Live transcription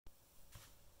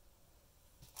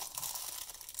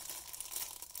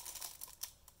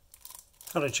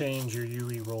How to change your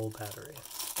UE roll battery.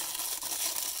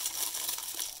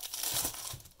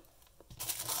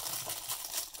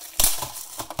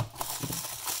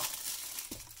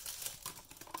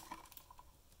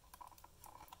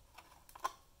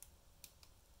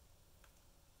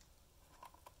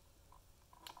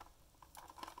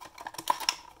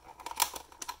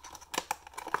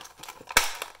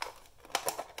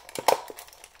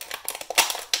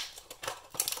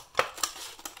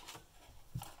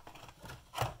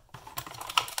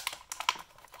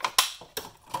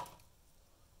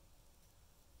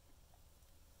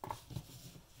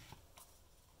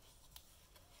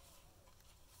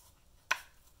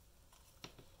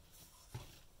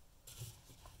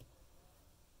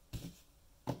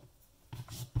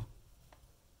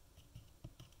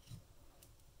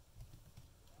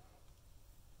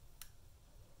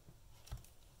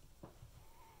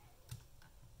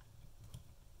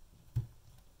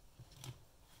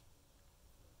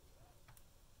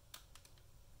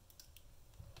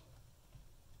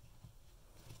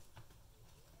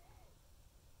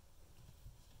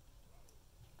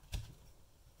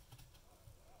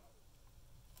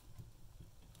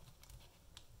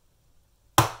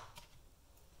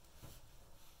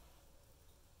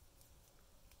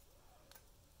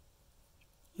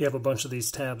 You have a bunch of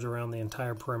these tabs around the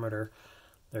entire perimeter.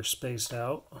 They're spaced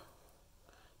out. You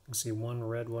can see one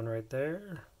red one right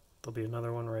there. There'll be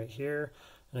another one right here,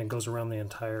 and it goes around the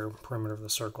entire perimeter of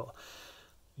the circle.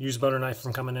 Use butter knife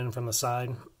from coming in from the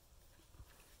side.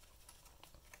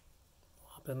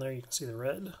 Hop in there, you can see the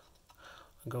red.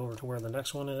 I'll go over to where the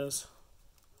next one is.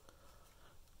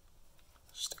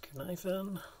 Stick your knife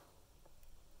in.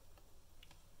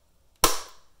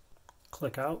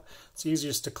 Click out. It's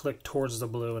easiest to click towards the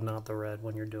blue and not the red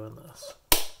when you're doing this.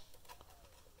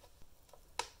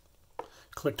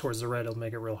 Click towards the red, it'll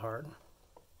make it real hard.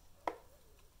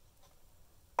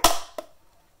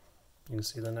 You can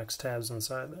see the next tabs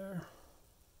inside there.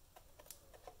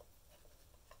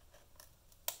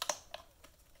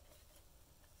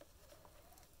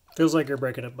 Feels like you're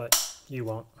breaking it, but you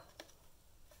won't.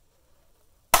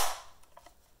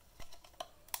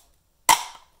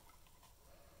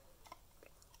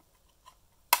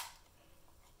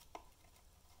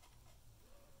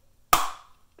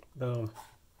 Boom.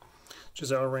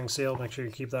 Just an O-ring seal, make sure you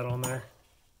keep that on there.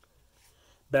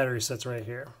 Battery sits right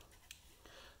here.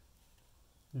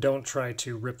 Don't try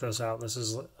to rip this out. This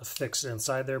is fixed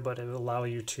inside there, but it will allow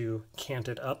you to cant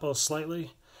it up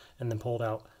slightly and then pull it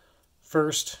out.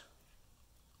 First,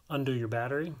 undo your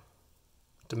battery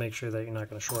to make sure that you're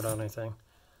not going to short out anything.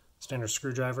 Standard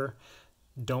screwdriver.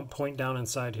 Don't point down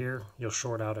inside here. You'll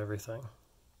short out everything.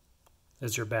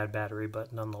 It's your bad battery,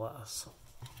 but nonetheless.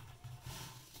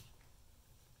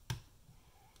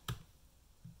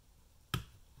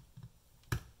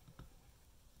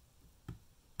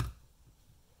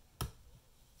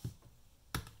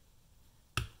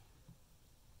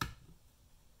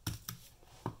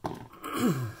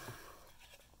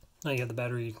 Now you have the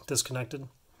battery disconnected.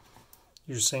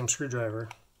 Use the same screwdriver.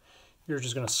 You're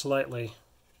just going to slightly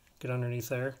get underneath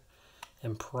there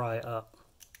and pry up.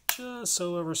 Just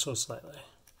so ever so slightly.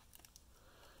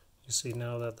 You see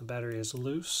now that the battery is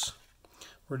loose.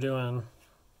 We're doing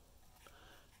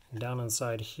down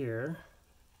inside here.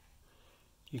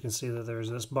 You can see that there's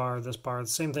this bar, the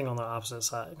same thing on the opposite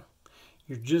side.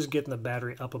 You're just getting the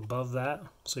battery up above that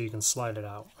so you can slide it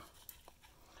out.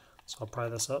 So I'll pry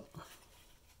this up.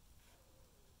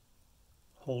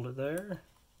 Hold it there,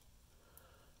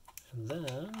 and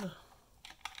then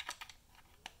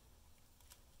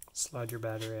slide your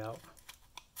battery out.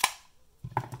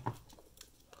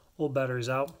 Old battery's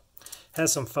out.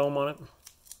 Has some foam on it.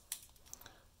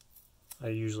 I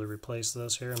usually replace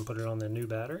this here and put it on the new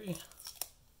battery.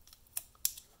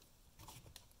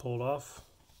 Pulled off.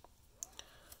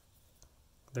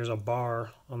 There's a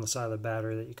bar on the side of the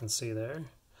battery that you can see there.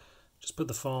 Just put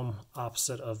the foam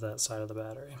opposite of that side of the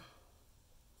battery.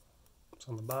 It's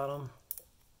on the bottom,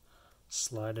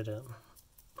 slide it in.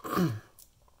 When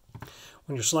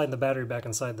you're sliding the battery back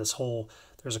inside this hole,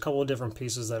 there's a couple of different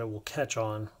pieces that it will catch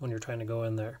on when you're trying to go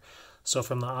in there. So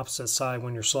from the opposite side,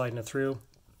 when you're sliding it through,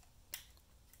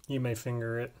 you may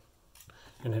finger it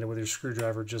and hit it with your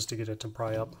screwdriver just to get it to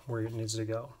pry up where it needs to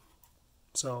go.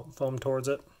 So foam towards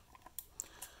it.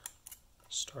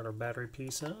 Start our battery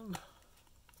piece in.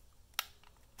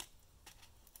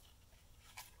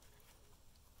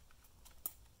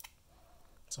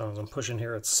 So as I'm pushing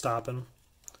here, it's stopping.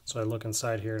 So I look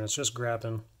inside here and it's just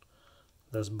grabbing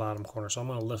this bottom corner. So I'm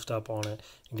going to lift up on it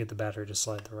and get the battery to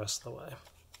slide the rest of the way.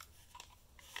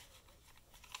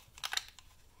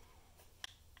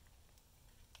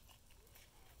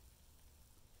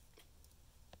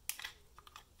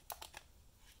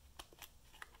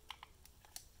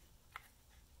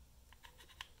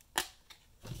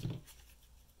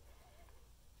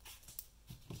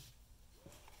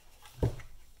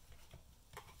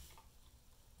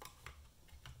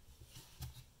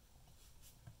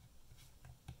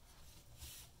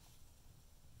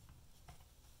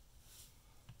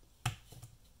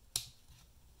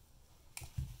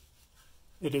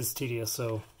 It is tedious,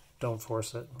 so don't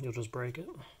force it. You'll just break it.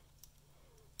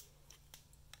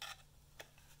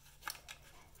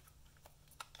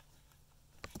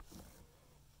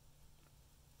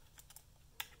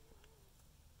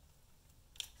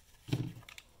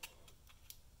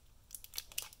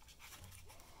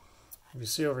 If you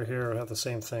see over here, I have the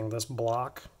same thing. This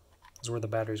block is where the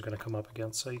battery is going to come up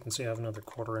against. So you can see I have another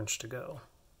 1/4 inch to go.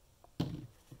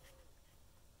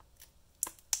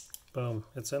 Boom,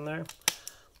 it's in there.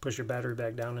 Push your battery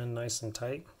back down in nice and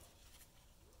tight.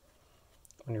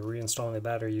 When you're reinstalling the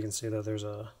battery, you can see that there's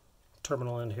a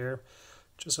terminal in here.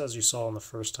 Just as you saw in the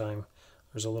first time,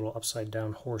 there's a little upside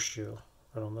down horseshoe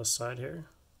right on this side here.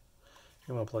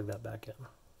 You want to plug that back in.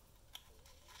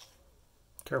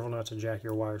 Careful not to jack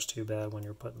your wires too bad when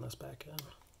you're putting this back in,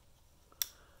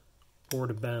 or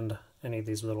to bend any of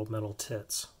these little metal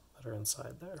tits that are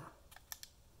inside there.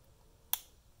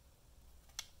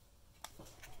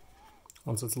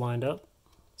 Once it's lined up,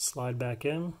 slide back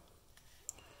in.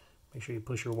 Make sure you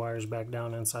push your wires back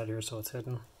down inside here so it's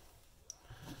hidden.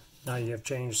 Now you have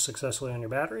changed successfully on your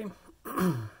battery.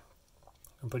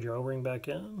 And put your O-ring back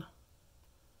in.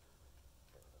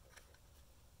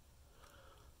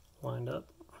 Lined up.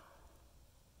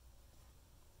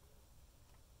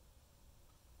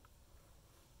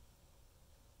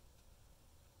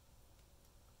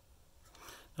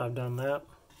 I've done that.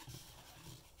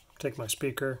 Take my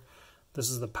speaker. This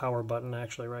is the power button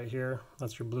actually right here.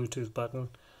 That's your Bluetooth button.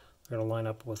 They're going to line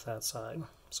up with that side.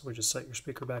 So we just set your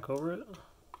speaker back over it.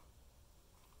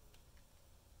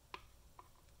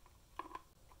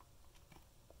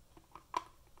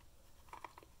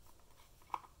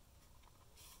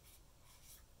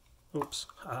 Oops,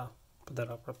 put that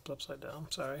upside down,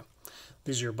 sorry.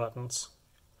 These are your buttons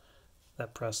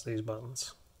that press these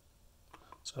buttons.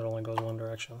 So it only goes one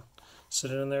direction.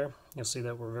 Sit it in there, you'll see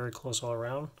that we're very close all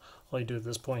around. All you do at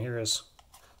this point here is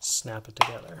snap it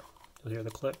together. You'll hear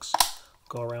the clicks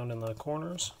go around in the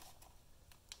corners.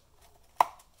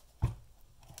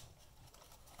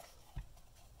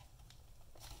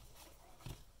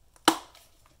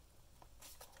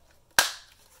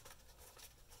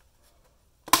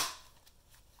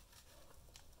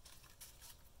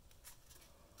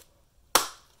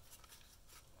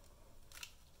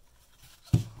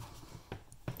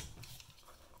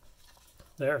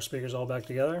 There, speaker's all back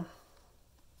together.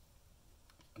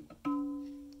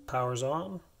 Power's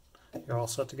on. You're all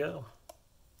set to go.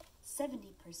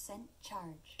 70%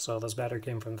 charge. So this battery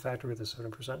came from the factory with a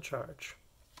 70% charge.